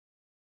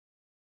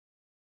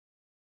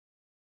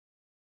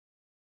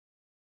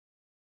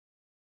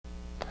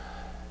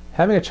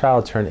Having a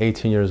child turn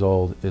 18 years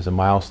old is a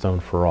milestone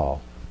for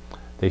all.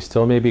 They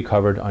still may be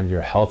covered under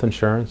your health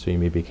insurance, or you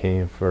may be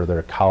paying for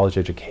their college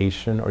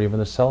education or even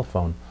a cell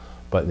phone,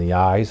 but in the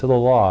eyes of the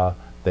law,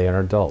 they are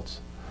adults.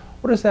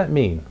 What does that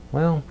mean?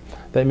 Well,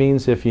 that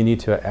means if you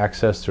need to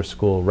access their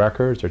school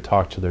records or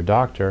talk to their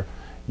doctor,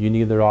 you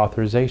need their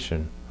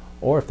authorization.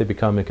 Or if they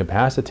become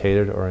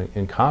incapacitated or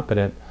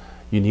incompetent,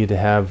 you need to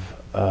have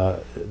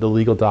the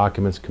legal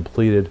documents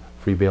completed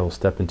for you to be able to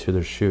step into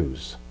their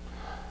shoes.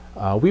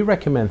 We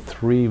recommend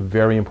three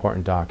very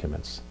important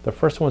documents. The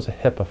first one is a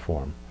HIPAA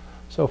form.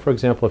 So for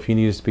example, if you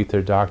need to speak to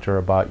their doctor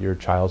about your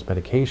child's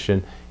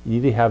medication, you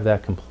need to have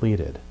that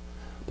completed.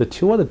 The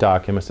two other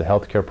documents, the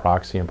healthcare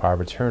proxy and power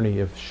of attorney,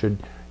 if should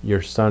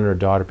your son or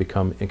daughter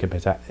become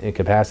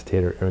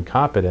incapacitated or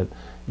incompetent,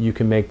 you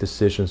can make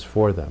decisions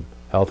for them.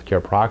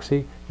 Healthcare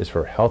proxy is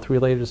for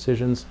health-related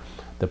decisions.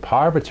 The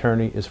power of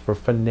attorney is for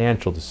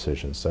financial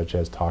decisions, such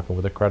as talking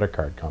with a credit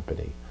card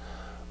company.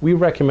 We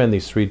recommend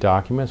these three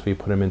documents. We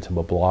put them into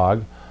a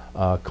blog.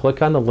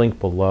 Click on the link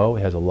below.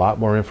 It has a lot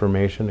more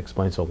information,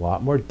 explains a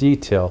lot more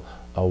detail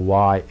of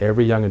why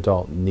every young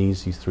adult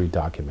needs these three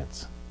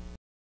documents.